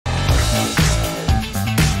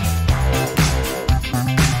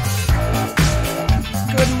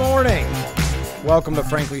Welcome to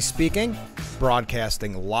Frankly Speaking,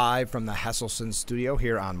 broadcasting live from the Hesselson studio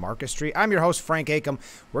here on Marcus Street. I'm your host, Frank Acom.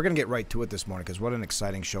 We're going to get right to it this morning because what an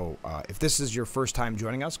exciting show. If this is your first time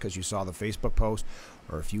joining us because you saw the Facebook post,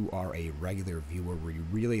 or if you are a regular viewer, we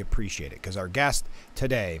really appreciate it because our guest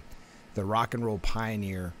today, the rock and roll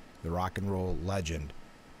pioneer, the rock and roll legend,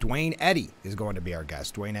 Duane Eddy is going to be our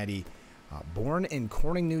guest. Duane Eddy, born in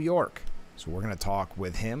Corning, New York. So we're going to talk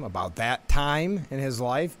with him about that time in his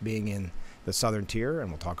life being in the Southern Tier, and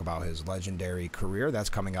we'll talk about his legendary career. That's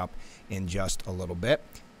coming up in just a little bit.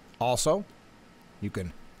 Also, you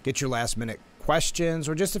can get your last-minute questions,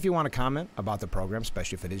 or just if you want to comment about the program,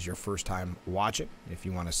 especially if it is your first time watching. If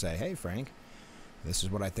you want to say, hey, Frank, this is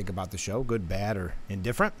what I think about the show, good, bad, or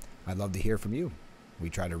indifferent, I'd love to hear from you. We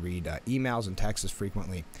try to read emails and texts as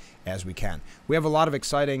frequently as we can. We have a lot of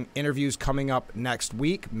exciting interviews coming up next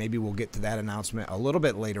week. Maybe we'll get to that announcement a little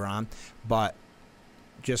bit later on, but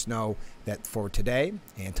just know that for today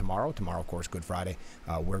and tomorrow, of course, Good Friday,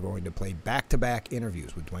 we're going to play back-to-back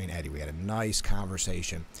interviews with Duane Eddy. We had a nice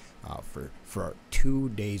conversation for 2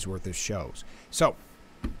 days worth of shows. So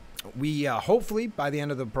we hopefully by the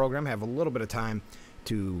end of the program have a little bit of time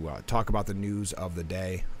to talk about the news of the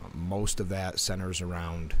day. Most of that centers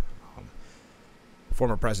around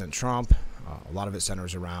former President Trump. A lot of it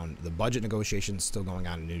centers around the budget negotiations still going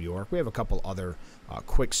on in New York. We have a couple other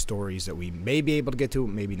quick stories that we may be able to get to,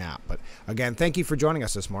 maybe not. But again, thank you for joining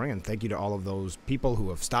us this morning, and thank you to all of those people who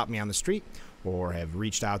have stopped me on the street or have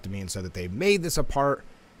reached out to me and said that they've made this a part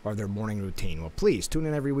of their morning routine. Well, please tune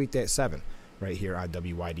in every weekday at 7 right here on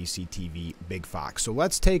WYDC TV Big Fox. So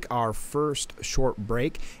let's take our first short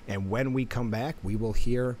break, and when we come back, we will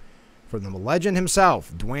hear from the legend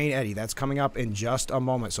himself, Duane Eddy. That's coming up in just a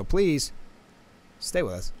moment. So please stay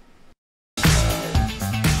with us.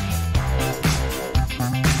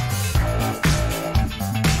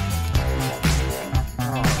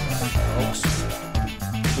 All right, folks.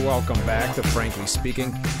 Welcome back to Frankly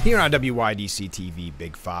Speaking here on WYDC TV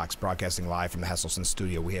Big Fox, broadcasting live from the Hesselson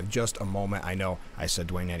studio. We have just a moment. I know I said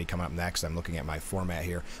Duane Eddy coming up next. I'm looking at my format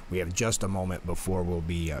here. We have just a moment before we'll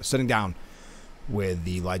be sitting down with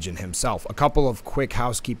the legend himself. A couple of quick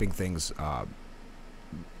housekeeping things.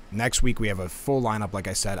 Next week we have a full lineup. Like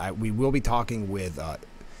I said, we will be talking with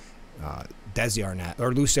Desi Arnaz,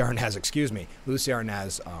 or Lucy Arnaz, excuse me. Lucy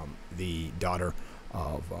Arnaz, the daughter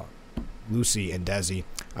of Lucy and Desi.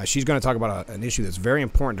 She's going to talk about an issue that's very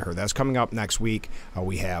important to her. That's coming up next week.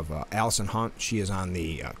 We have Allison Hunt. She is on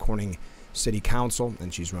the Corning City Council,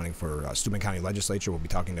 and she's running for Steuben County Legislature. We'll be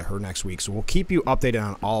talking to her next week. So we'll keep you updated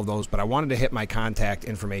on all of those. But I wanted to hit my contact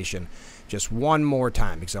information just one more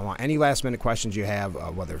time because I want any last-minute questions you have,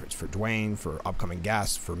 whether it's for Duane, for upcoming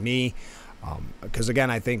guests, for me. Because, again,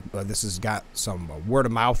 I think this has got some word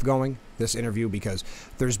of mouth going, this interview, because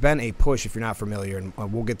there's been a push, if you're not familiar, and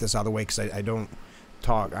we'll get this out of the way because I don't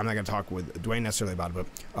talk, I'm not going to talk with Duane necessarily about it,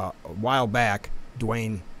 but a while back,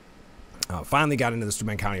 Duane finally got into the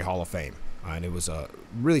Steuben County Hall of Fame. And it was a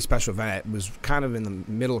really special event. It was kind of in the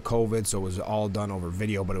middle of COVID, so it was all done over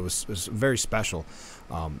video, but it was very special.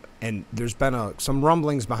 And there's been some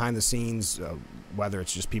rumblings behind the scenes, whether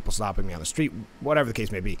it's just people stopping me on the street, whatever the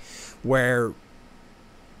case may be, where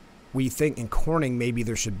we think in Corning maybe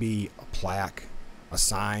there should be a plaque, a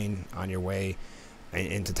sign on your way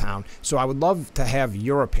into town. So I would love to have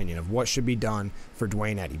your opinion of what should be done for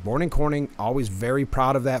Duane Eddy. Born in Corning, always very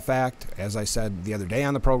proud of that fact. As I said the other day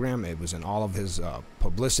on the program, it was in all of his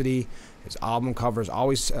publicity, his album covers,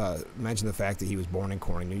 always mentioned the fact that he was born in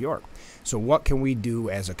Corning, New York. So what can we do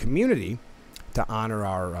as a community to honor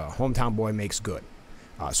our hometown boy makes good?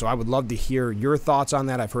 So I would love to hear your thoughts on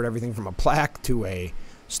that. I've heard everything from a plaque to a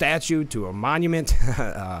statue to a monument.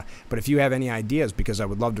 But if you have any ideas, because I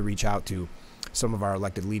would love to reach out to some of our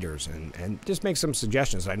elected leaders and just make some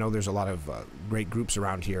suggestions. I know there's a lot of great groups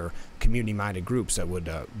around here, community-minded groups that would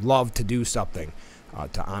love to do something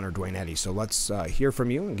to honor Duane Eddy. So let's hear from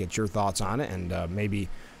you and get your thoughts on it, and maybe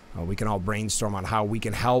we can all brainstorm on how we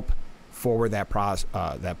can help forward that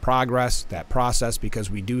progress, that process, because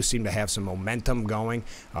we do seem to have some momentum going.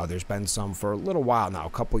 There's been some for a little while now, a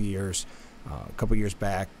couple years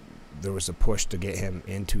back. There was a push to get him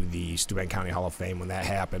into the Steuben County Hall of Fame. When that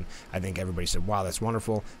happened, I think everybody said, wow, that's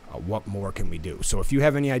wonderful. What more can we do? So if you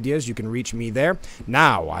have any ideas, you can reach me there.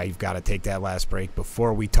 Now I've got to take that last break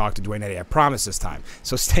before we talk to Duane Eddy. I promise this time.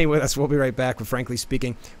 So stay with us. We'll be right back with Frankly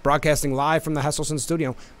Speaking, broadcasting live from the Hesselson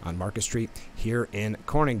studio on Marcus Street here in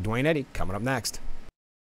Corning. Duane Eddy coming up next.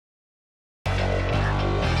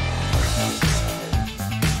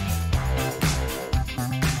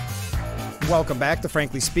 Welcome back to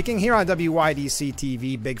Frankly Speaking here on WYDC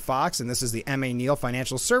TV Big Fox, and this is the M.A. Neal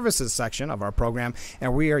Financial Services section of our program,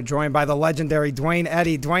 and we are joined by the legendary Duane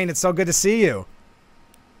Eddy. Duane, it's so good to see you.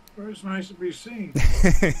 Well, it's nice to be seen.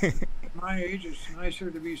 At my age, it's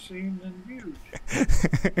nicer to be seen than viewed.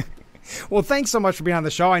 Well, thanks so much for being on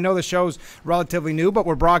the show. I know the show's relatively new, but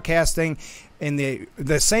we're broadcasting in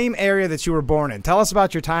the same area that you were born in. Tell us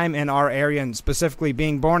about your time in our area, and specifically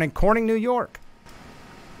being born in Corning, New York.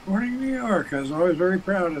 Corning, New York. I was always very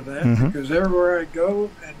proud of that because everywhere I go,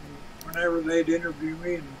 and whenever they'd interview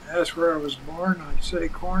me and ask where I was born, I'd say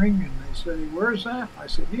Corning, and they say, "Where's that?" I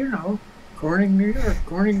said, Corning, New York,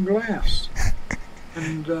 Corning Glass.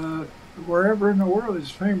 And wherever in the world is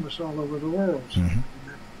famous all over the world. So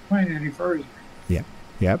find any further.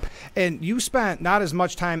 Yep. And you spent not as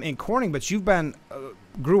much time in Corning, but you've been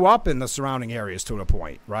grew up in the surrounding areas to a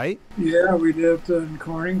point, right? Yeah, we lived in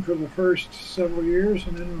Corning for the first several years,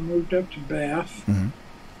 and then we moved up to Bath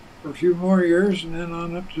for a few more years, and then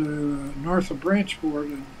on up to north of Branchport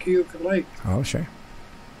and Keokuk Lake. Oh, sure.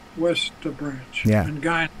 West of Branch. Yeah. And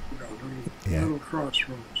Guy, little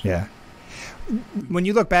crossroads. Yeah. When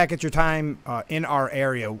you look back at your time in our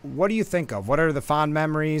area, what do you think of? What are the fond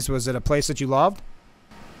memories? Was it a place that you loved?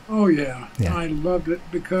 Oh, yeah. I loved it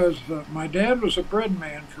because my dad was a bread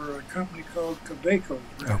man for a company called Quebeco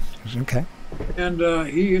Bread. Oh, okay. And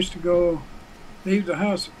he used to leave the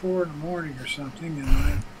house at 4 in the morning or something,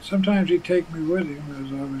 and sometimes he'd take me with him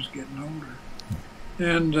as I was getting older.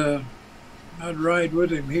 And I'd ride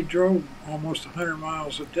with him. He drove almost 100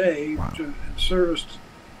 miles a day and serviced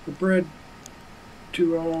the bread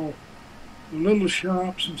to all the little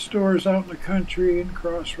shops and stores out in the country and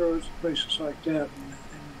crossroads, places like that, and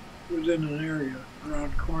within an area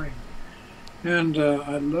around Corning. And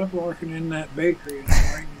I loved walking in that bakery in the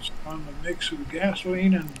mornings on the mix of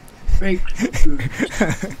gasoline and baked goods.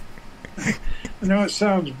 I know it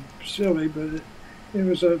sounds silly, but it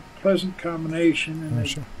was a pleasant combination, and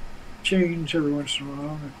it changed every once in a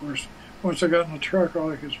while. And of course, once I got in the truck, all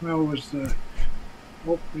I could smell was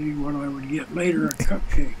hopefully what I would get later, a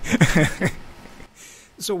cupcake.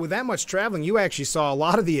 So with that much traveling, you actually saw a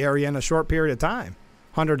lot of the area in a short period of time.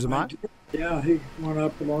 Hundreds of miles? Yeah, he went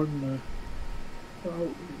up along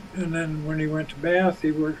and then when he went to Bath,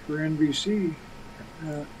 he worked for NBC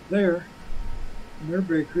there, in their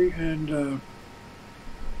bakery, and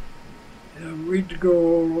we'd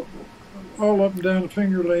go all up and down the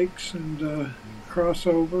Finger Lakes and cross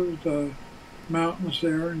over the mountains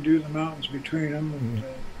there and do the mountains between them and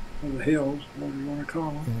or the hills, whatever you want to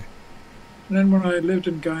call them. Yeah. And then when I lived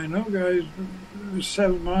in Guyana, guys, it was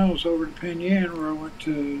 7 miles over to Penn Yan, where I went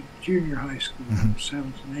to junior high school,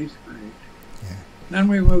 7th and 8th grade. Yeah. Then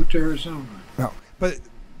we moved to Arizona. Oh, but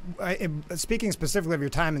speaking specifically of your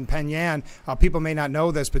time in Penn Yan, people may not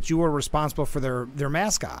know this, but you were responsible for their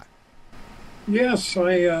mascot. Yes,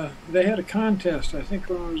 they had a contest, I think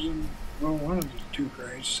when I was in, one of the 2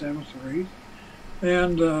 grades, 7th or 8th.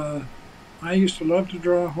 And I used to love to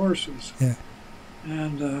draw horses. Yeah.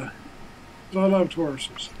 And I loved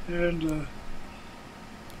horses. And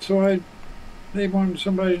so they wanted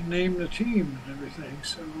somebody to name the team and everything.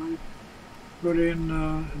 So I put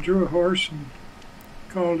in, drew a horse and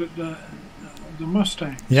called it the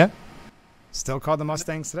Mustang. Yeah. Still called the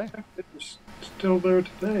Mustangs today. It's still there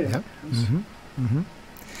today. Yep.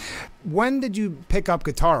 When did you pick up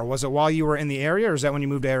guitar? Was it while you were in the area, or is that when you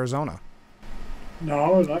moved to Arizona?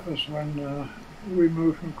 No, that was when we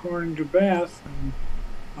moved from Corning to Bath. And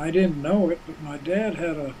I didn't know it, but my dad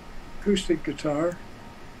had an acoustic guitar,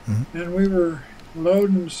 and we were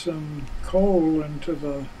loading some coal into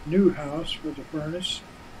the new house for the furnace.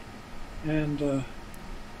 And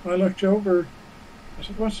I looked over. I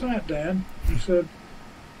said, "What's that, Dad?" He said,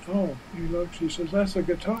 "Oh," he looked. He says, "That's a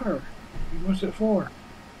guitar." "What's it for?"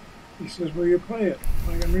 He says, "Will you play it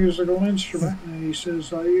like a musical instrument?" And he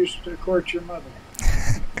says, "I used to court your mother."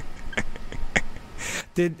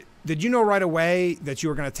 Did you know right away that you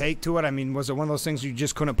were going to take to it? I mean, was it one of those things you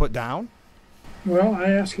just couldn't put down? Well,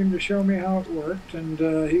 I asked him to show me how it worked, and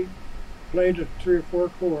he played 3 or 4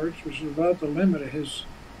 chords, which was about the limit of his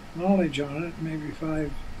knowledge on it, maybe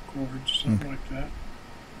 5 chords, something like that.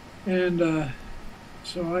 And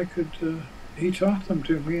so I could, he taught them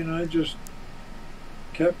to me, and I just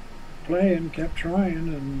kept playing, kept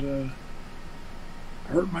trying, and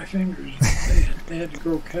hurt my fingers. They had to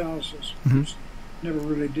grow calluses. Never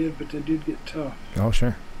really did, but they did get tough. Oh,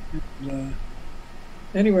 sure. And,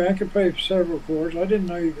 anyway, I could play several chords. I didn't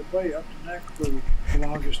know you could play up to neck for the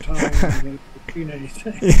longest time. I didn't mean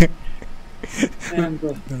anything. And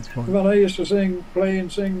that's fun. Well, I used to play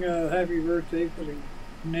and sing "Happy Birthday" for the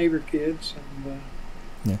neighbor kids, and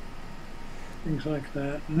things like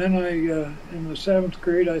that. And then in the 7th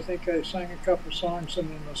grade, I think I sang a couple songs in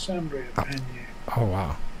an assembly at Panier. Oh,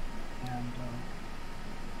 wow. And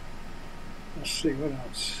let's see, what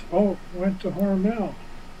else? Oh, went to Hormel.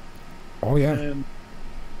 Oh, yeah. And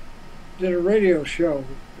did a radio show.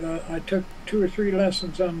 I took 2 or 3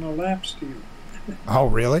 lessons on the lap steel. Oh,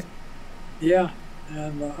 really? Yeah.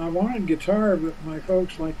 And I wanted guitar, but my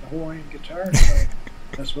folks like the Hawaiian guitar, so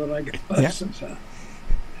that's what I got lessons on.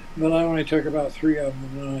 But I only took about 3 of them,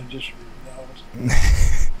 and then I just rebelled.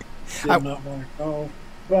 Did not want to go.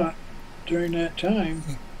 But during that time,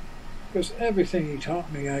 because everything he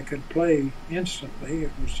taught me I could play instantly,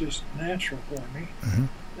 it was just natural for me.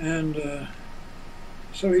 And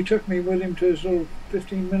so he took me with him to his little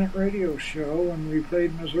 15-minute radio show, and we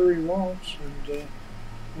played Missouri Waltz, and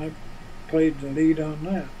I played the lead on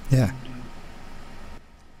that. Yeah.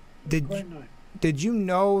 And, quite nice. Did you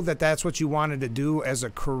know that that's what you wanted to do as a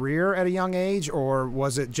career at a young age, or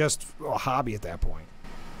was it just a hobby at that point?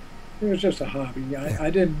 It was just a hobby. I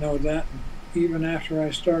didn't know that even after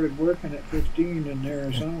I started working at 15 in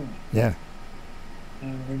Arizona. Yeah.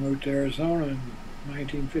 We moved to Arizona in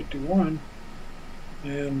 1951,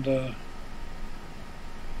 and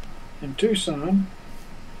in Tucson,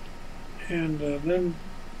 and then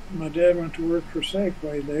my dad went to work for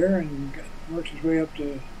Safeway there and worked his way up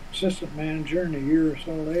to assistant manager, and a year or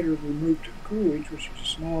so later we moved to Coolidge, which was a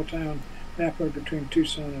small town halfway between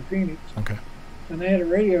Tucson and Phoenix. Okay. And they had a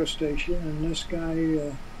radio station, and this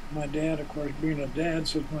guy, my dad, of course, being a dad,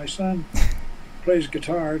 said, my son plays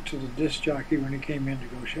guitar to the disc jockey when he came in to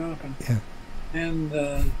go shopping. Yeah. And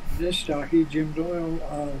disc jockey, Jim Doyle,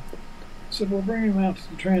 said, well, bring him out to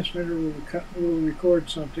the transmitter, we'll record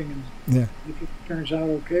something, and if it turns out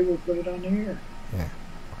okay, we'll put it on the air. Yeah.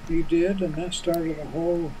 He did, and that started a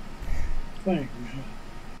whole thing.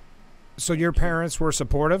 So your parents were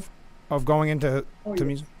supportive of going into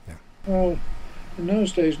music? Yeah. Well, in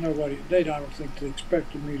those days, I don't think they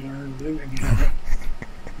expected me to earn a living out of it.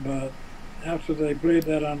 But after they played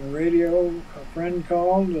that on the radio, a friend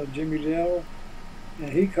called, Jimmy Dell, and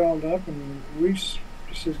he called up, and he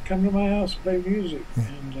said, come to my house and play music.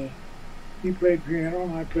 And he played piano,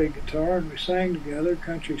 and I played guitar, and we sang together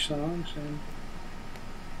country songs. And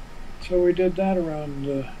so we did that around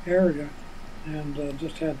the area, and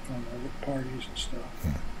just had fun with it, parties and stuff,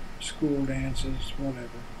 school dances, whatever.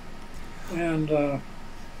 And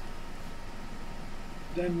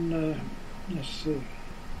then, let's see,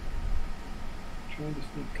 trying to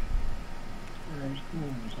think where I was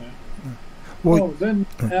going with that. Well, then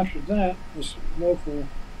after that, this local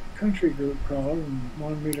country group called and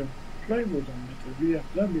wanted me to play with them at the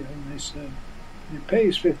VFW, and they said, it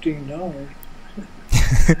pays $15.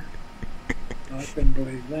 I couldn't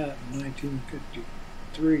believe that in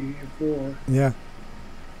 1953 or 4. Yeah.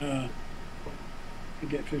 To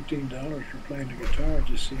get $15 for playing the guitar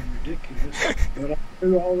just seemed ridiculous. But I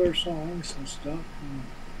knew all their songs and stuff, and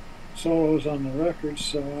solos on the records,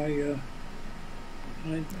 so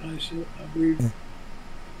we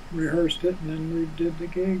rehearsed it, and then we did the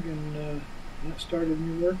gig, and that started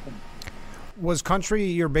me working. Was country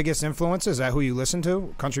your biggest influence? Is that who you listened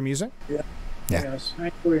to? Country music? Yeah. Yes,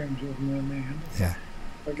 Hank Williams was my man. Yeah.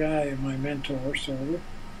 A guy, my mentor, sort of,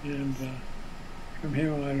 and from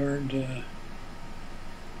him I learned.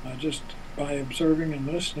 Just by observing and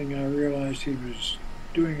listening, I realized he was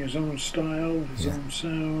doing his own style, his own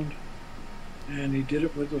sound, and he did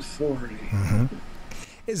it with authority.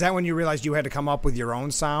 Is that when you realized you had to come up with your own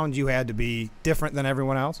sound? You had to be different than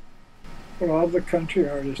everyone else? Well, all the country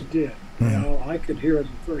artists did. You know, I could hear the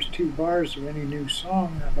first 2 bars of any new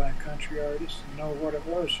song by a country artist and know what it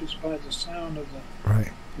was just by the sound of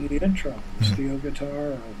the intro, the steel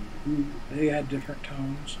guitar, or they had different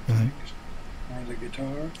tones and things. Or the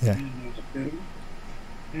guitar, and the fiddle,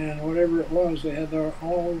 and whatever it was, they had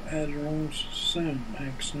all had their own sound.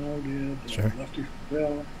 Hank Snow did, Lefty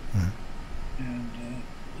Frizzell, and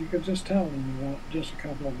you could just tell in just a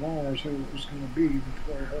couple of bars who it was going to be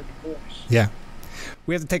before I heard the voice. Yeah.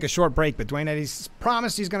 We have to take a short break, but Duane Eddy's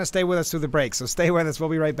promised he's going to stay with us through the break, so stay with us. We'll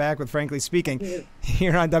be right back with Frankly Speaking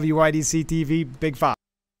here on WYDC TV, Big Fox.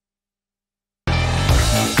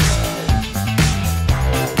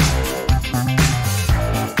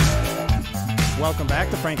 Welcome back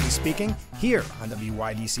to Frankly Speaking here on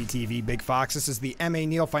WYDC TV Big Fox. This is the M.A.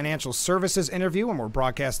 Neal Financial Services interview, and we're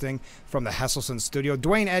broadcasting from the Hesselson studio.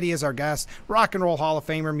 Duane Eddy is our guest, Rock and Roll Hall of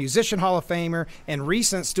Famer, Musician Hall of Famer, and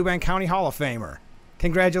recent Steuben County Hall of Famer.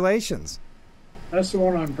 Congratulations. That's the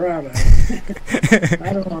one I'm proud of.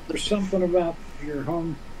 I don't know, there's something about your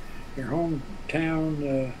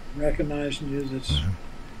hometown recognizing you that's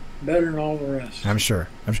better than all the rest. I'm sure.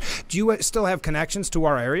 Do you still have connections to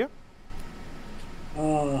our area?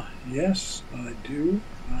 Yes, I do.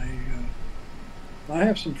 I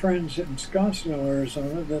have some friends in Scottsdale,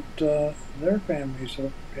 Arizona, that their family's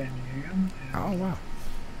up in Penn. Oh, wow.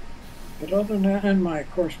 But other than that, and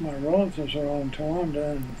of course, my relatives are all in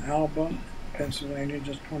Towanda and Alba, Pennsylvania,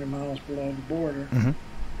 just 20 miles below the border. Mm-hmm.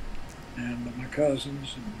 And my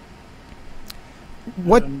cousins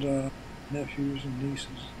What? and nephews and nieces.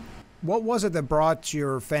 What was it that brought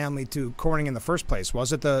your family to Corning in the first place?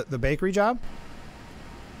 Was it the bakery job?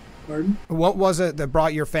 Pardon? What was it that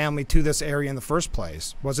brought your family to this area in the first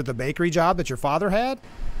place? Was it the bakery job that your father had?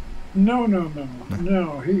 No.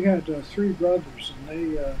 He had 3 brothers,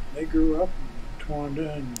 and they grew up in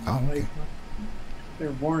Towanda and Lakeland. They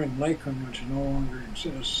were born in Lakeland, which no longer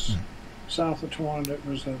exists. South of Towanda, it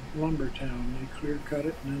was a lumber town. They clear cut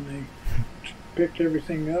it, and then they picked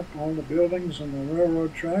everything up, all the buildings and the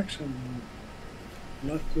railroad tracks, and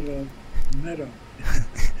left it a meadow,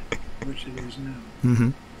 which it is now.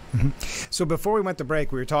 Mm-hmm. Mm-hmm. So before we went to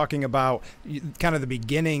break, we were talking about kind of the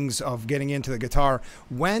beginnings of getting into the guitar.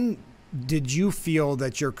 When did you feel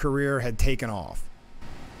that your career had taken off?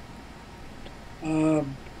 Well,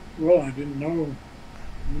 I didn't know.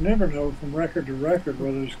 You never know from record to record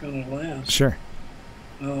whether it's going to last. Sure.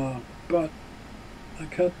 But I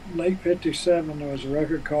cut late '57. There was a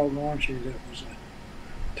record called Raunchy that was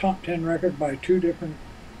a top 10 record by 2 different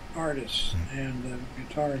artists and a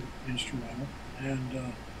guitar instrumental.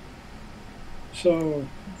 And so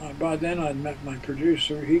by then I'd met my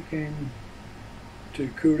producer. He came to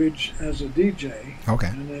Coolidge as a DJ. Okay.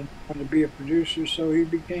 And then wanted to be a producer, so he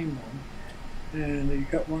became one. And he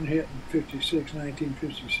got one hit in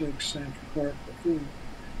 1956, Sanford Clark, The Fool.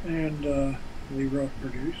 And he wrote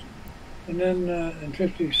and produced. And then in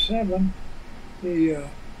 '57, he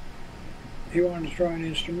wanted to try an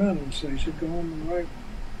instrumental, so he said, go on and write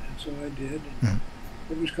one. And so I did. And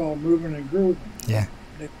it was called Moving and Grooving. Yeah.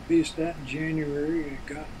 They released that in January. It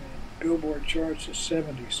got the Billboard charts of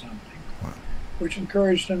 70-something, which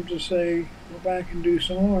encouraged them to say, go back and do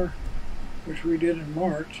some more, which we did in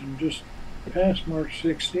March, and just past March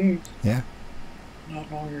 16th,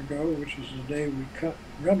 not long ago, which is the day we cut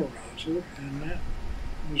Rebel Rouser, and that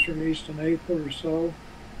was released in April or so,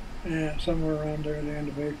 and somewhere around there at the end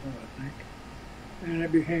of April, I think. And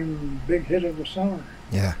it became a big hit of the summer.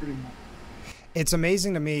 Yeah. Pretty much. It's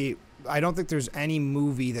amazing to me. I don't think there's any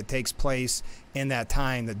movie that takes place in that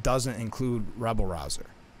time that doesn't include Rebel Rouser.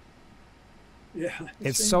 Yeah.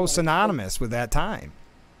 It's so synonymous with that time.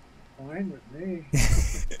 Fine with me.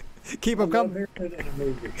 Keep them coming. I love hearing it in a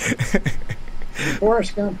movie.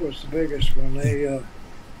 Forrest Gump was the biggest one.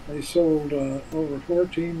 They sold over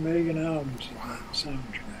 14 million albums on that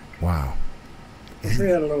soundtrack. Wow. We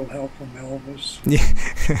had a little help from Elvis,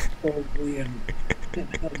 Foley, and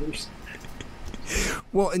others.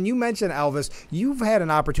 Well, and you mentioned Elvis. You've had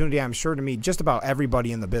an opportunity, I'm sure, to meet just about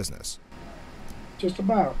everybody in the business. Just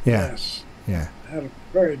about, yes. Yeah. I had a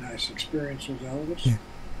very nice experience with Elvis. Yeah.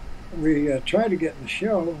 We tried to get in the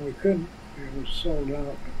show, and we couldn't. It was sold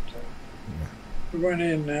out, but we went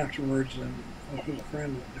in afterwards, and this was a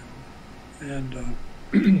friend that knew him.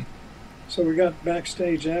 And so we got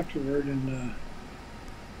backstage afterward, and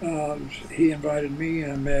he invited me.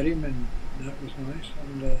 I met him, and that was nice.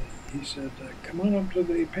 And he said, come on up to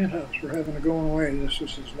the penthouse. We're having a going away. This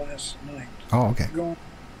was his last night. Oh, okay. Going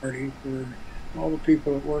party for all the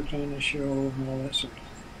people that worked on the show and all that sort of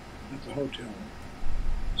thing at the hotel.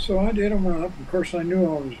 So I did him up. Of course, I knew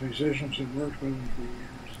all his musicians had worked with him for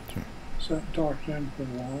years. Sure. Sat and talked to him for a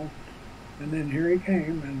while. And then here he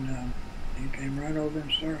came, and he came right over and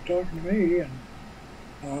started talking to me.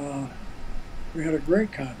 And we had a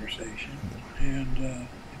great conversation. And it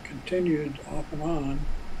continued off and on,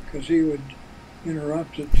 because he would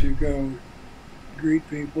interrupt it to go greet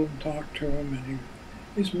people and talk to them. And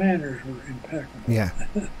his manners were impeccable. Yeah.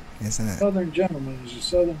 Isn't it? Southern gentleman is a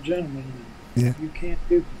Southern gentleman. Yeah. You can't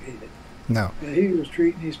duplicate it. No. But he was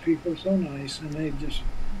treating these people so nice, and they just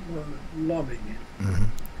were loving him.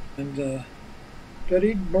 Mm-hmm. And but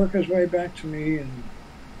he'd work his way back to me,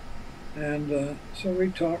 and so we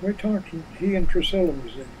talked. He and Priscilla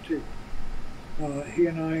was there too. He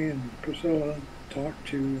and I and Priscilla talked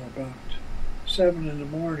to about 7 in the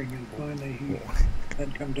morning, and finally he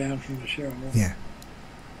had come down from the show. Yeah.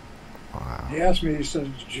 Wow. He asked me. He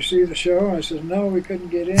said, "Did you see the show?" I said, "No, we couldn't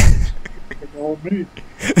get in." They called me.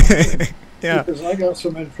 Yeah. Because I got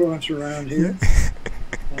some influence around here.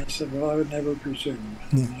 And I said, well, I would never presume.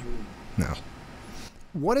 Yeah. No.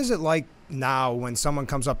 What is it like now when someone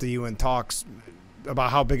comes up to you and talks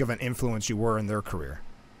about how big of an influence you were in their career?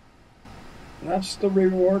 That's the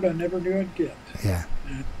reward I never knew I'd get. Yeah.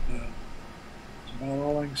 And, that's about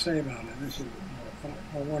all I can say about it. This is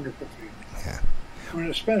a wonderful feeling. Yeah. When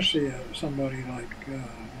especially somebody like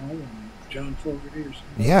John Fogerty or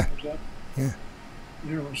something. Yeah. Up, Yeah.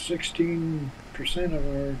 16% of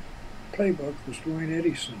our playbook was Duane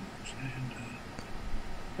Eddy songs,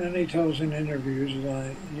 and he tells in interviews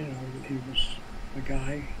that that he was the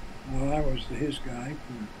guy. Well, I was his guy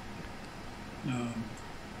for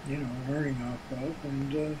learning off of,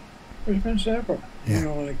 and there's been several,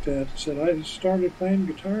 like that. Said I started playing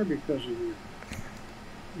guitar because of you.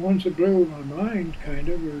 Ones that blew my mind kind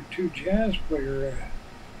of were two jazz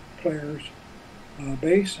players,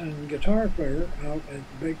 bass and guitar player out at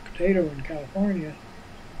the Baked Potato in California,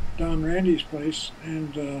 Don Randy's place,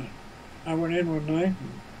 and I went in one night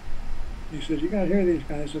and he said, "You got to hear these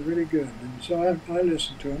guys; they're really good." And so I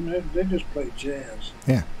listened to them. They just play jazz.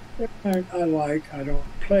 Yeah. I don't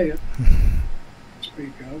play it,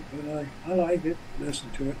 speak of, but I like it,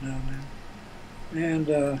 listen to it now and then.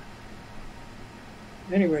 And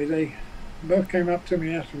anyway, they both came up to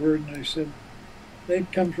me afterward and they said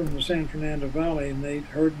they'd come from the San Fernando Valley and they'd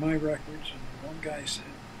heard my records. And one guy said,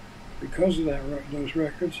 because of those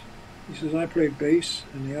records, he says, I played bass.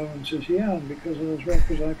 And the other one says, yeah, and because of those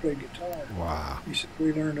records, I played guitar. Wow. He said,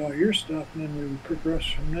 we learned all your stuff, and then we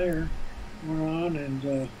progressed from there, went on,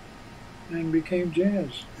 and became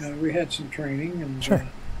jazz. We had some training and sure.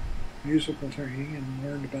 Musical training and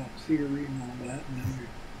learned about theory and all that, and then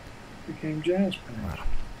we became jazz players. Wow.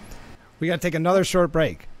 We got to take another short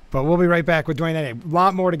break, but we'll be right back with Duane Eddy. A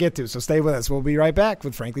lot more to get to, so stay with us. We'll be right back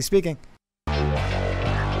with Frankly Speaking.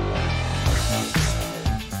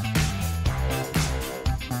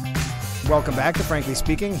 Welcome back to Frankly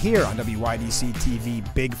Speaking here on WYDC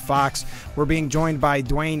TV Big Fox. We're being joined by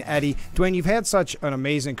Duane Eddy. Duane, you've had such an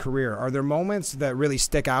amazing career. Are there moments that really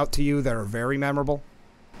stick out to you that are very memorable?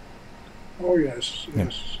 Oh, yes.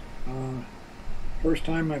 First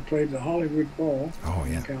time I played the Hollywood Bowl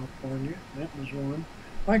in California. That was one.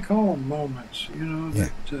 I call them moments,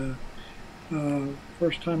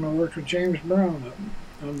 first time I worked with James Brown up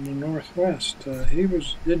in the Northwest. He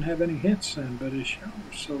didn't have any hits then, but his show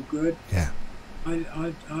was so good. Yeah.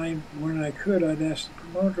 I when I could, I'd ask the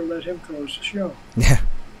promoter to let him close the show. Yeah.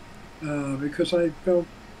 Because I felt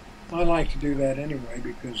I like to do that anyway,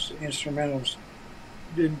 because instrumentals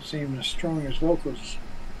didn't seem as strong as vocals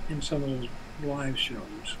in some of those live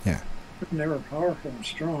shows. Yeah. They were powerful and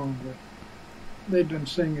strong, but they'd been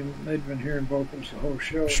singing, they'd been hearing vocals the whole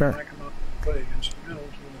show. Sure. And I come out and play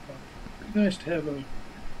instrumentals, it'd be nice to have a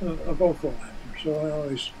vocal actor, so I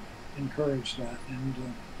always encouraged that.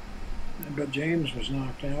 But James was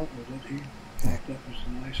knocked out with it. He thought that was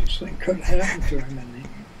the nicest thing could have happened to him,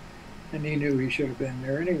 and he knew he should have been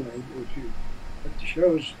there anyway. But the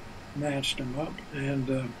shows matched him up,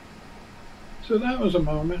 and so that was a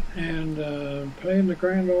moment. And playing the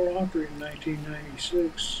Grand Ole Opry in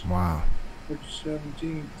 1996. Wow. March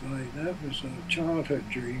 17th. That was a childhood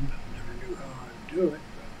dream. I never knew how I'd do it.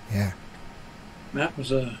 But yeah. That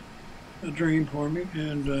was a dream for me,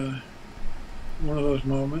 and one of those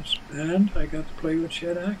moments. And I got to play with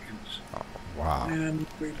Chet Atkins. Oh, wow. And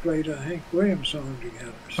we played a Hank Williams song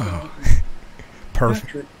together. So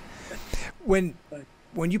perfect. When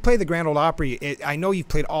you play the Grand Ole Opry, I know you've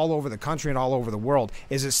played all over the country and all over the world.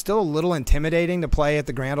 Is it still a little intimidating to play at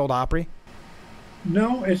the Grand Ole Opry?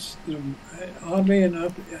 No, it's oddly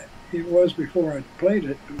enough, it was before I played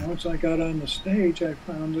it. But once I got on the stage, I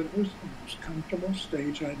found that it was the most comfortable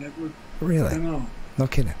stage I'd ever been on. No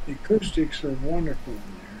kidding. The acoustics are wonderful in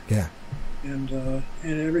there. Yeah.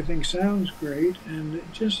 And everything sounds great, and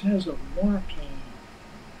it just has a warmth,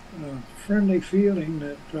 friendly feeling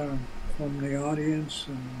that from the audience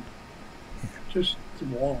and just the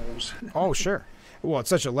walls. Oh, sure. Well, it's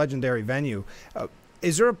such a legendary venue.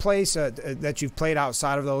 Is there a place that you've played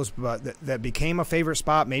outside of those but that became a favorite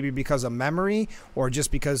spot, maybe because of memory or just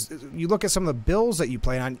because you look at some of the bills that you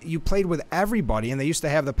played on, you played with everybody and they used to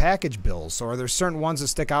have the package bills. So are there certain ones that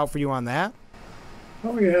stick out for you on that?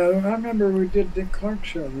 Oh, yeah. I remember we did Dick Clark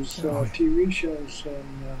shows, TV shows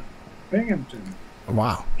in Binghamton.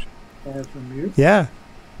 Wow. Far from you. Yeah.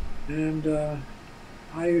 And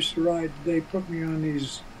I used to ride, they put me on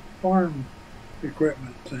these farm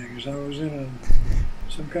equipment things. I was in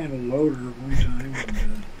some kind of loader one time,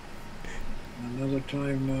 and another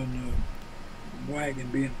time on a wagon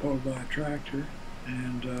being pulled by a tractor,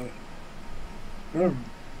 and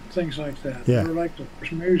things like that. Yeah. They were like the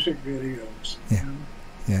music videos. Yeah.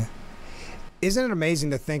 Yeah. Isn't it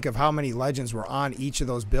amazing to think of how many legends were on each of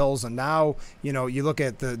those bills? And now, you look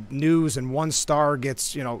at the news and one star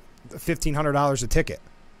gets, $1,500 a ticket.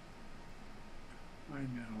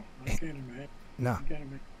 I can't imagine. No. I can't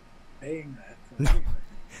imagine paying that for No. anything.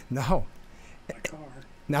 No. A car.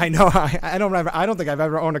 I know. I don't think I've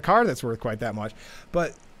ever owned a car that's worth quite that much,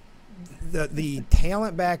 but the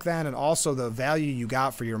talent back then, and also the value you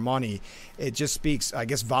got for your money, it just speaks, I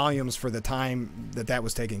guess, volumes for the time that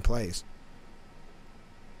was taking place.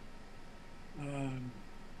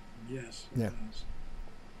 Yes. Yeah. It does.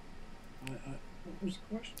 What was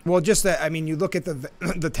the question? Well, just that, I mean, you look at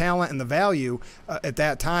the talent and the value at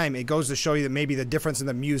that time, it goes to show you that maybe the difference in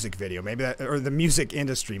the music video, maybe that, or the music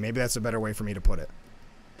industry, maybe that's a better way for me to put it.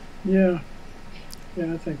 Yeah.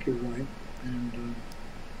 Yeah, I think you're right. And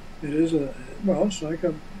it is it's like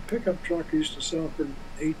a pickup truck used to sell for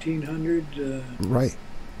 $1,800. Right.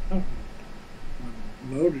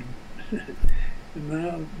 Loaded.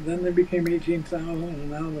 And then they became 18,000,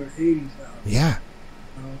 and now they're 80,000. Yeah.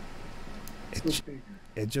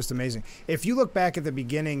 It's just amazing. If you look back at the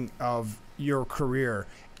beginning of your career,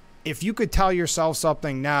 if you could tell yourself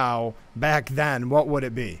something now, back then, what would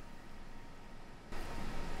it be?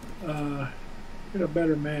 Get a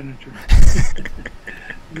better manager.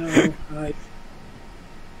 No, I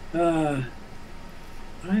don't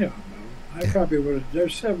know. I probably would have.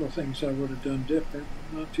 There's several things I would have done different,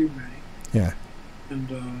 not too many. Yeah. And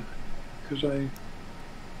because I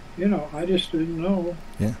just didn't know.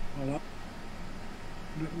 Yeah. A lot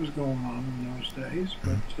that was going on in those days,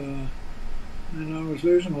 but and I was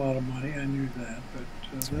losing a lot of money. I knew that, but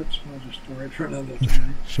that's another story for another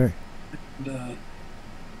time. Sure. And,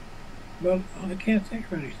 but I can't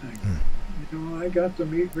think of anything. I got to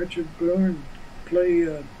meet Richard Bluer and play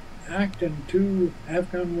act in 2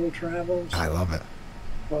 Afghan World Travels. I love it.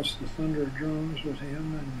 Plus the Thunder of Drones with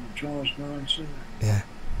him and Charles Bronson. Yeah.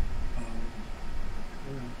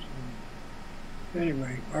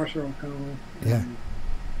 Anyway, Arthur O'Connell. Yeah.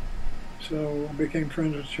 So I became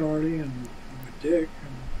friends with Charlie and with Dick.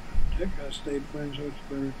 And Dick I stayed friends with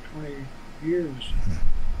for 20 years.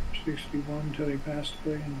 61 until he passed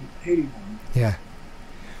away in 81. Yeah.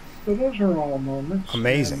 So those are all moments.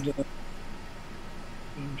 Amazing. And,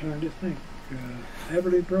 I'm trying to think.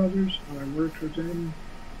 Everly Brothers, I worked with them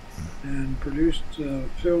and produced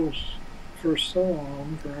Phil's first solo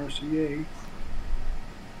album for RCA.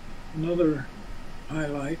 Another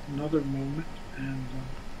highlight, another moment, and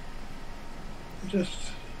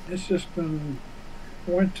it's just been.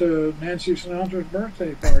 I went to Nancy Sinatra's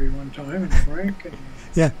birthday party one time in Frank, and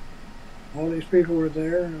yeah, all these people were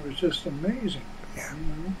there, and it was just amazing. Yeah.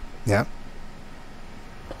 Yeah.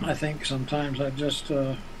 I think sometimes I just,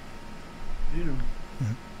 kind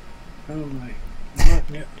of like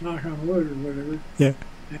knock on wood or whatever. Yeah.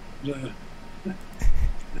 And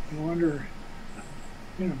I wonder,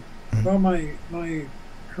 well, my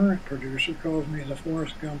current producer calls me the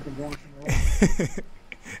Forrest Gump of rock and roll.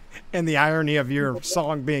 And the irony of your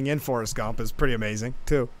song being in Forrest Gump is pretty amazing,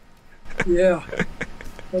 too. Yeah.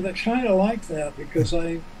 Well, they kind of like that because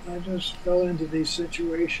I just fell into these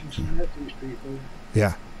situations and met these people.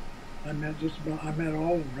 Yeah. I met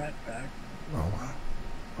all of Rat Pack. Oh, wow.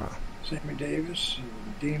 Wow. Sammy Davis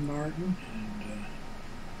and Dean Martin, and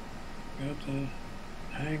got to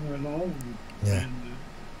hang with all of them. Yeah. And,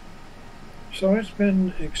 so it's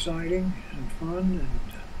been exciting and fun, and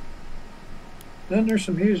then there's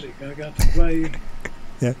some music. I got to play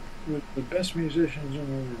with the best musicians in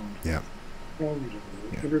the world. Yeah. All over the world.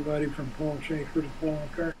 Yeah. Everybody from Paul Schaefer to Paul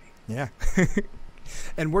McCartney. Yeah.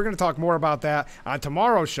 And we're going to talk more about that on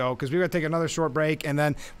tomorrow's show because we're going to take another short break, and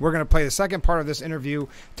then we're going to play the second part of this interview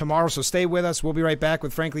tomorrow. So stay with us. We'll be right back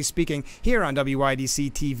with Frankly Speaking here on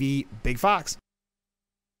WYDC TV Big Fox.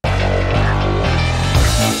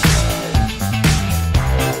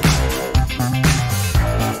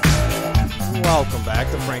 Welcome back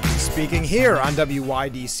to Frankly Speaking here on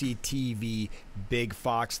WYDC TV Big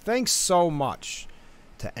Fox. Thanks so much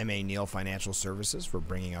to M.A. Neal Financial Services for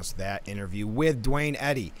bringing us that interview with Duane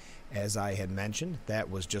Eddy. As I had mentioned,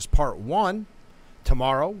 that was just part 1.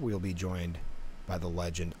 Tomorrow, we'll be joined by the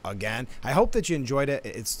legend again. I hope that you enjoyed it.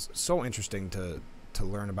 It's so interesting to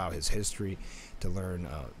learn about his history, to learn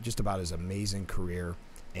just about his amazing career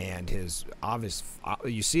and his obvious,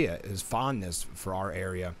 you see it, his fondness for our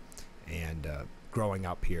area and growing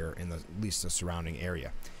up here in at least the surrounding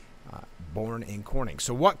area. Born in Corning.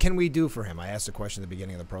 So what can we do for him? I asked the question at the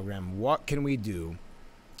beginning of the program. What can we do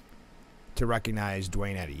to recognize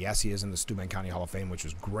Duane Eddy? Yes, he is in the Steuben County Hall of Fame, which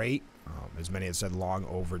was great. As many had said, long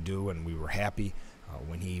overdue, and we were happy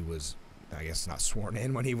when he was, I guess not sworn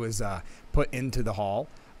in, when he was put into the hall.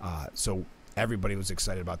 So everybody was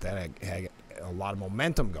excited about that. It had a lot of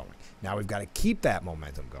momentum going. Now we've got to keep that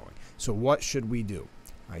momentum going. So what should we do?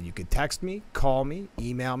 You could text me, call me,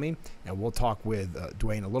 email me, and we'll talk with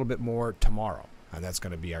Dwayne a little bit more tomorrow. And that's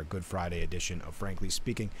going to be our Good Friday edition of Frankly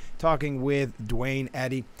Speaking, talking with Duane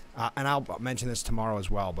Eddy. And I'll mention this tomorrow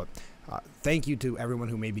as well. But thank you to everyone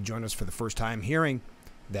who maybe joined us for the first time hearing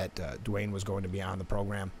that Duane was going to be on the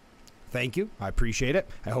program. Thank you. I appreciate it.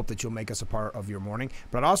 I hope that you'll make us a part of your morning.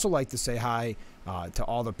 But I'd also like to say hi to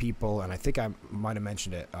all the people, and I think I might have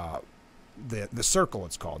mentioned it, the Circle,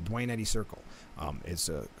 it's called, Duane Eddy Circle. It's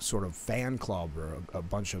a sort of fan club or a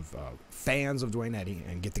bunch of fans of Duane Eddy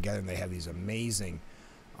and get together, and they have these amazing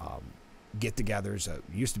get-togethers.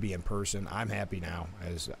 Used to be in person. I'm happy now,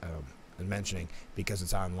 as I'm mentioning, because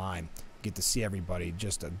it's online. Get to see everybody.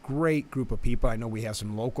 Just a great group of people. I know we have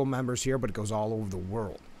some local members here, but it goes all over the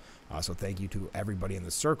world. So thank you to everybody in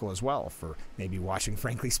the Circle as well for maybe watching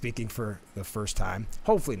Frankly Speaking for the first time.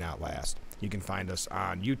 Hopefully not last. You can find us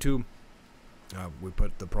on YouTube. We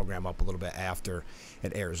put the program up a little bit after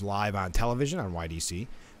it airs live on television on YDC.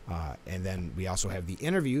 And then we also have the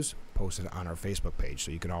interviews posted on our Facebook page.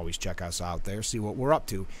 So you can always check us out there, see what we're up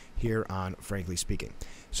to here on Frankly Speaking.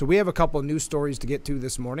 So we have a couple of news stories to get to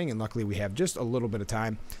this morning, and luckily we have just a little bit of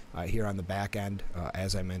time here on the back end.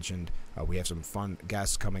 As I mentioned, we have some fun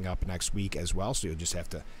guests coming up next week as well, so you'll just have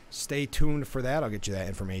to stay tuned for that. I'll get you that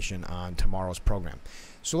information on tomorrow's program.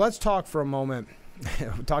 So let's talk for a moment.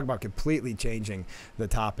 Talk about completely changing the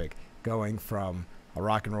topic, going from a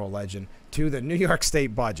rock and roll legend to the New York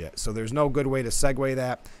State budget. So there's no good way to segue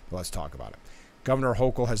that, but let's talk about it. Governor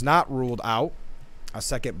Hochul has not ruled out a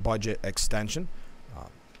second budget extension.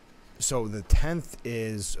 So the 10th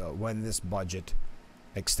is when this budget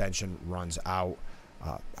extension runs out.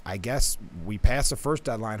 I guess we passed the first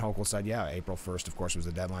deadline. Hochul said, yeah, April 1st, of course, was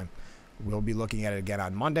the deadline. We'll be looking at it again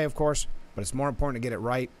on Monday, of course, but it's more important to get it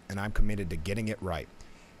right, and I'm committed to getting it right.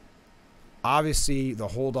 Obviously, the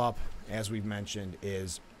holdup, as we've mentioned,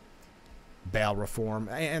 is bail reform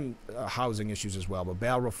and housing issues as well. But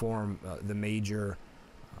bail reform, the major,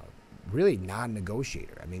 really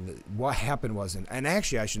non-negotiator. I mean, what happened was, and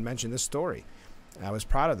actually I should mention this story. I was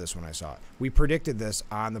proud of this when I saw it. We predicted this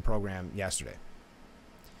on the program yesterday.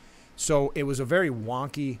 So it was a very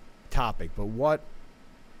wonky topic, but what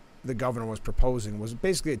the governor was proposing was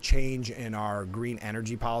basically a change in our green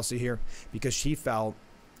energy policy here, because she felt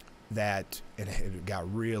that, and it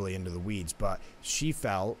got really into the weeds, but she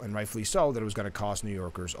felt, and rightfully so, that it was going to cost New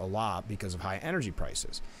Yorkers a lot because of high energy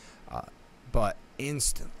prices. But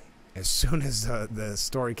instantly, as soon as the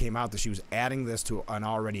story came out that she was adding this to an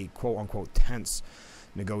already quote-unquote tense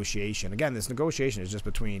negotiation. Again, this negotiation is just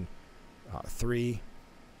between three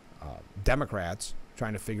Democrats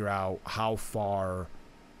trying to figure out how far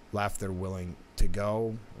left they're willing to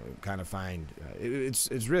go, kind of find it's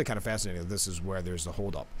really kind of fascinating that this is where there's the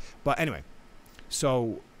holdup. But anyway,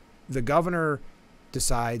 so the governor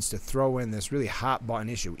decides to throw in this really hot button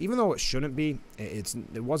issue, even though it shouldn't be.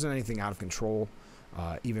 It wasn't anything out of control,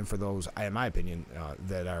 even for those, in my opinion,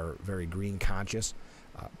 that are very green conscious.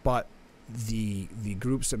 But the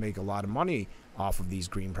groups that make a lot of money off of these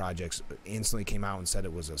green projects instantly came out and said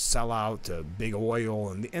it was a sellout to big oil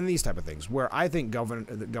and these type of things, where I think Governor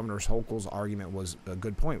Hochul's argument was a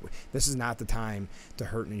good point. This is not the time to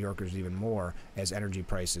hurt New Yorkers even more as energy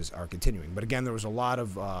prices are continuing. But again, there was a lot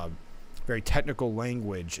of very technical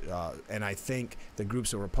language, and I think the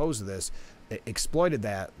groups that were opposed to this exploited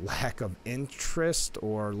that lack of interest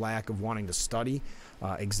or lack of wanting to study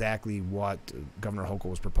exactly what Governor Hochul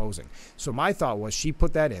was proposing. So my thought was she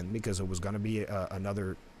put that in because it was going to be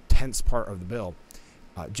another tense part of the bill,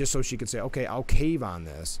 just so she could say, okay, I'll cave on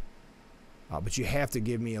this, but you have to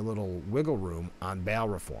give me a little wiggle room on bail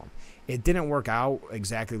reform. It didn't work out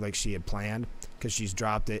exactly like she had planned because she's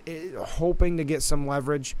dropped it, hoping to get some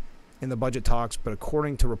leverage in the budget talks, but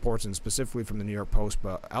according to reports, and specifically from the New York Post,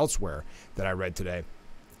 but elsewhere that I read today,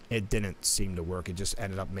 it didn't seem to work. It just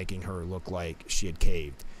ended up making her look like she had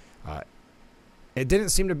caved. It didn't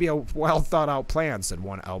seem to be a well-thought-out plan, said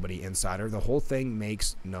one Albany insider. The whole thing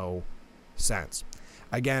makes no sense.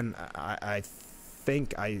 Again, I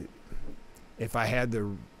think if I had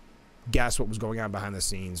to guess what was going on behind the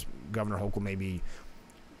scenes, Governor Hochul may be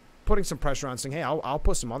putting some pressure on, saying, hey, I'll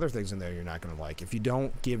put some other things in there you're not going to like if you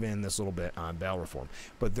don't give in this little bit on bail reform.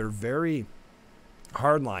 But they're very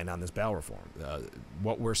hardline on this bail reform.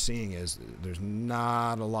 What we're seeing is there's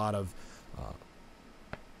not a lot of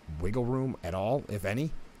wiggle room at all, if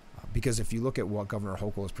any, because if you look at what Governor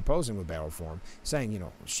Hochul is proposing with bail reform, saying,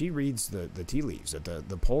 she reads the tea leaves, that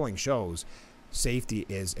the polling shows safety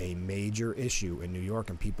is a major issue in New York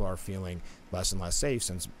and people are feeling less and less safe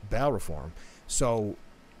since bail reform. So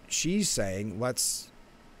she's saying, let's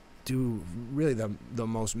do really the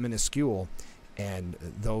most minuscule And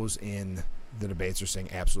those in the debates are saying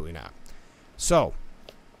absolutely not. So,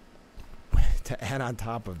 to add on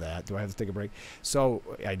top of that, do I have to take a break? So,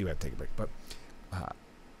 I do have to take a break. But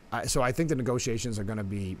so I think the negotiations are going to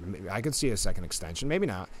be, I could see a second extension, maybe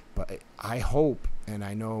not, but I hope, and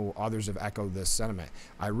I know others have echoed this sentiment,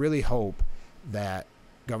 I really hope that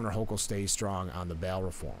Governor Hochul stays strong on the bail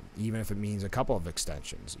reform, even if it means a couple of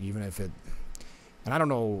extensions, even if it, and I don't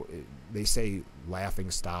know, they say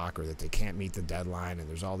laughing stock or that they can't meet the deadline and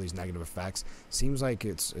there's all these negative effects. Seems like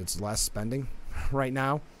it's less spending right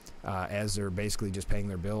now as they're basically just paying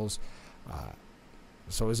their bills.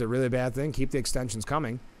 So is it really a bad thing? Keep the extensions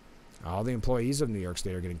coming. All the employees of New York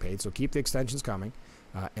State are getting paid, so keep the extensions coming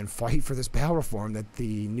and fight for this bail reform that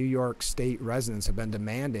the New York State residents have been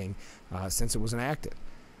demanding since it was enacted.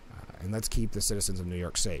 And let's keep the citizens of New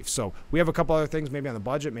York safe. So we have a couple other things, maybe on the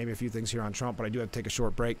budget, maybe a few things here on Trump, but I do have to take a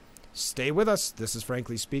short break. Stay with us. This is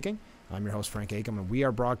Frankly Speaking. I'm your host, Frank Acom, and we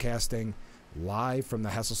are broadcasting live from the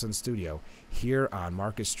Hesselson studio here on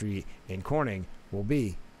Market Street in Corning. We'll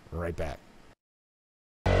be right back.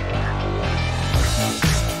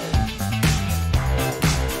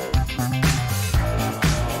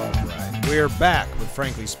 We're back with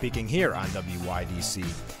Frankly Speaking here on WYDC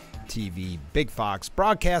TV Big Fox,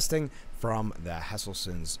 broadcasting from the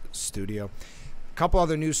Hesselson's studio. A couple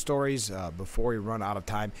other news stories before we run out of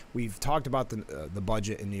time. We've talked about the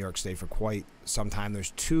budget in New York State for quite some time.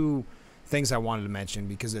 There's two things I wanted to mention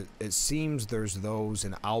because it seems there's those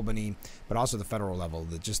in Albany, but also the federal level,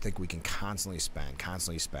 that just think we can constantly spend.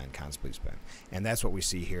 And that's what we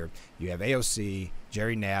see here. You have AOC,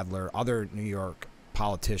 Jerry Nadler, other New York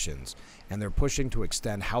politicians, and they're pushing to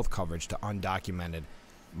extend health coverage to undocumented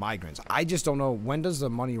migrants. I just don't know, when does the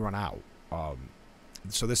money run out?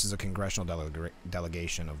 So this is a congressional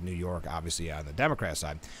delegation of New York, obviously on the Democrat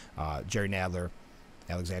side. Jerry Nadler,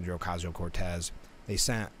 Alexandria Ocasio-Cortez, they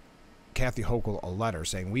sent Kathy Hochul a letter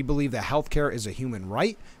saying, "We believe that health care is a human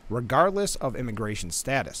right, regardless of immigration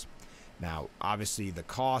status." Now, obviously, the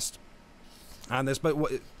cost on this, but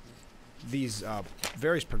these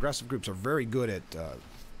various progressive groups are very good at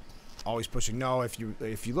always pushing, no, if you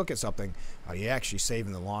look at something, you actually save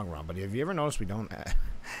in the long run. But have you ever noticed we don't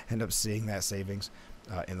end up seeing that savings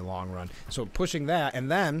in the long run? So pushing that,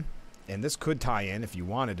 and then, and this could tie in if you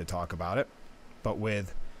wanted to talk about it, but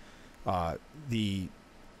with the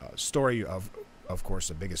story of course,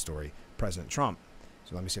 the biggest story, President Trump.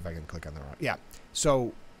 So let me see if I can click on the wrong. Yeah.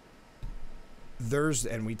 So there's,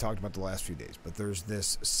 and we talked about the last few days, but there's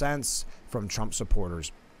this sense from Trump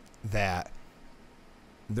supporters that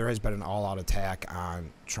there has been an all-out attack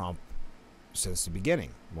on Trump since the beginning,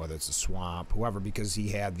 whether it's the swamp, whoever, because he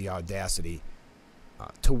had the audacity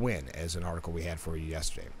to win, as an article we had for you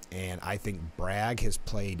yesterday. And I think Bragg has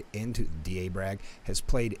played into, DA Bragg has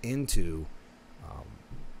played into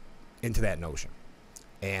that notion.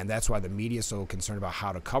 And that's why the media is so concerned about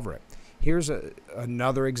how to cover it. Here's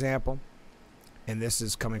another example, and this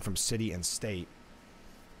is coming from City and State.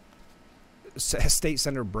 State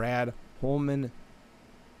Senator Brad Holman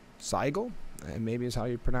Seigel, maybe is how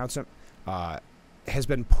you pronounce it, has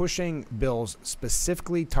been pushing bills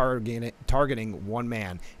specifically targeting one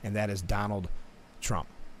man, and that is Donald Trump.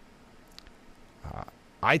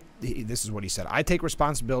 This is what he said: "I take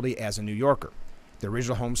responsibility as a New Yorker, the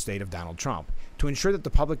original home state of Donald Trump, to ensure that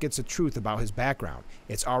the public gets the truth about his background.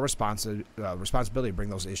 It's our responsibility to bring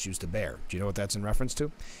those issues to bear." Do you know what that's in reference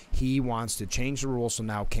to? He wants to change the rules so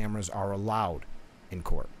now cameras are allowed in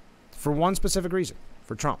court for one specific reason,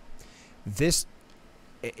 for Trump. This,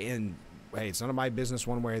 and hey, it's none of my business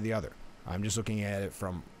one way or the other. I'm just looking at it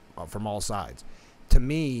from all sides. To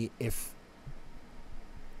me, it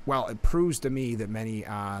proves to me that many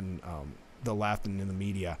on the left and in the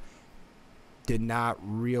media did not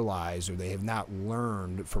realize, or they have not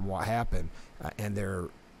learned from what happened, and they're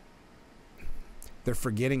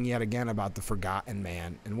forgetting yet again about the forgotten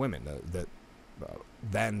man and women that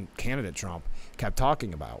then candidate Trump kept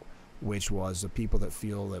talking about, which was the people that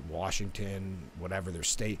feel that Washington, whatever their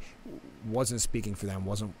state, wasn't speaking for them,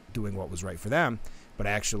 wasn't doing what was right for them, but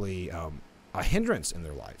actually a hindrance in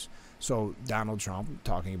their lives. So Donald Trump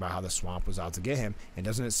talking about how the swamp was out to get him, and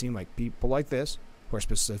doesn't it seem like people like this, who are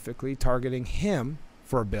specifically targeting him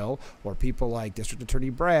for a bill, or people like District Attorney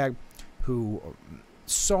Bragg, who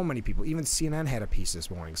so many people, even CNN had a piece this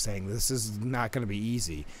morning saying this is not going to be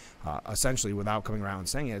easy, essentially, without coming around and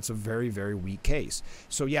saying it. It's a very, very weak case.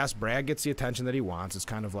 So yes, Bragg gets the attention that he wants. It's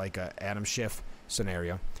kind of like a Adam Schiff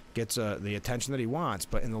scenario, gets the attention that he wants,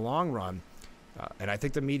 but in the long run, and I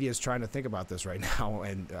think the media is trying to think about this right now,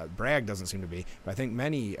 and Bragg doesn't seem to be, but I think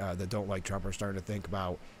many that don't like Trump are starting to think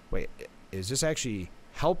about, wait, is this actually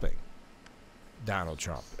helping Donald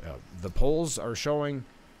Trump. The polls are showing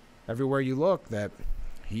everywhere you look that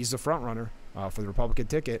he's the front runner for the Republican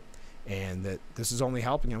ticket, and that this is only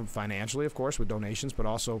helping him financially, of course, with donations, but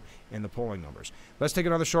also in the polling numbers. Let's take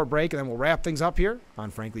another short break, and then we'll wrap things up here on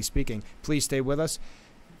Frankly Speaking. Please stay with us.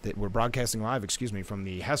 We're broadcasting live, from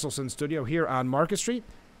the Hesselson studio here on Market Street,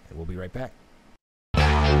 and we'll be right back.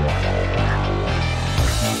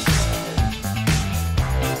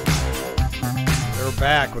 We're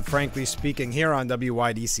back with Frankly Speaking here on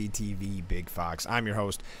WYDC TV Big Fox. I'm your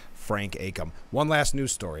host, Frank Acom. One last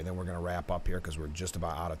news story, and then we're going to wrap up here because we're just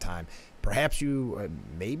about out of time. Perhaps you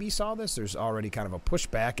maybe saw this. There's already kind of a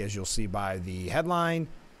pushback, as you'll see by the headline.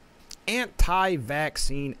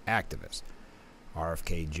 Anti-vaccine activist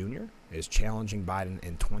RFK Jr. is challenging Biden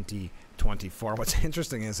in 2024. What's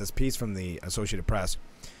interesting is this piece from the Associated Press,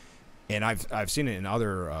 and I've seen it in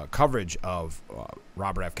other coverage of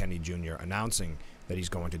Robert F. Kennedy Jr. announcing that he's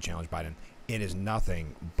going to challenge Biden. It is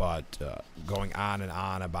nothing but going on and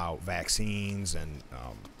on about vaccines and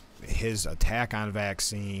his attack on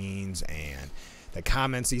vaccines and the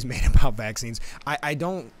comments he's made about vaccines. I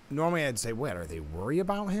don't normally I'd say, what, are they worried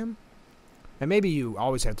about him? And maybe you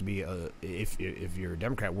always have to be, if you're a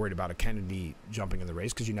Democrat, worried about a Kennedy jumping in the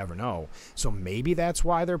race because you never know. So maybe that's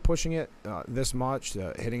why they're pushing it this much,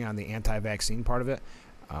 hitting on the anti-vaccine part of it.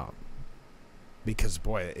 Because,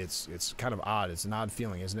 boy, it's kind of odd. It's an odd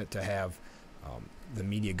feeling, isn't it, to have the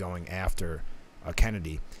media going after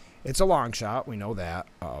Kennedy. It's a long shot. We know that.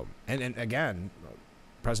 And again,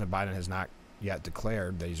 President Biden has not yet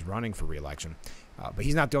declared that he's running for re-election. But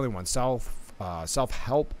he's not the only one.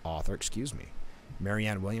 Self-help author,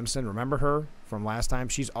 Marianne Williamson, remember her from last time?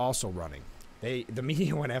 She's also running. The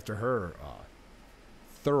media went after her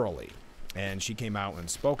thoroughly, and she came out and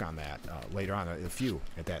spoke on that later on, a few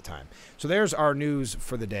at that time. So there's our news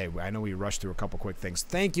for the day. I know we rushed through a couple quick things.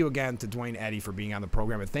 Thank you again to Duane Eddy for being on the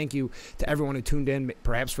program, and thank you to everyone who tuned in,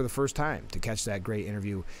 perhaps for the first time, to catch that great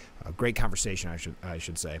interview, great conversation, I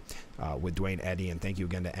should say, with Duane Eddy. And thank you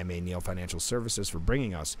again to M.A. Neal Financial Services for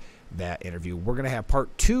bringing us that interview. We're going to have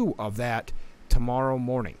part 2 of that tomorrow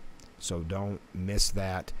morning, so don't miss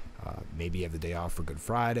that. Maybe you have the day off for Good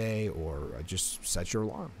Friday, or just set your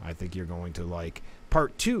alarm. I think you're going to like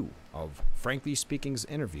part 2 of Frankly Speaking's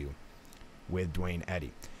interview with Duane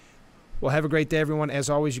Eddy. Well, have a great day, everyone. As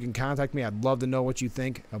always, you can contact me. I'd love to know what you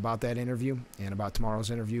think about that interview and about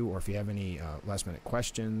tomorrow's interview, or if you have any last-minute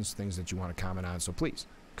questions, things that you want to comment on. So please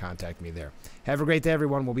contact me there. Have a great day,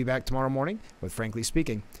 everyone. We'll be back tomorrow morning with Frankly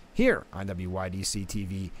Speaking here on WYDC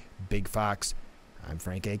TV Big Fox. I'm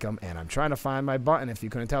Frank Acom, and I'm trying to find my button if you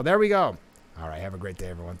couldn't tell. There we go. All right, have a great day,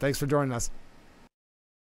 everyone. Thanks for joining us.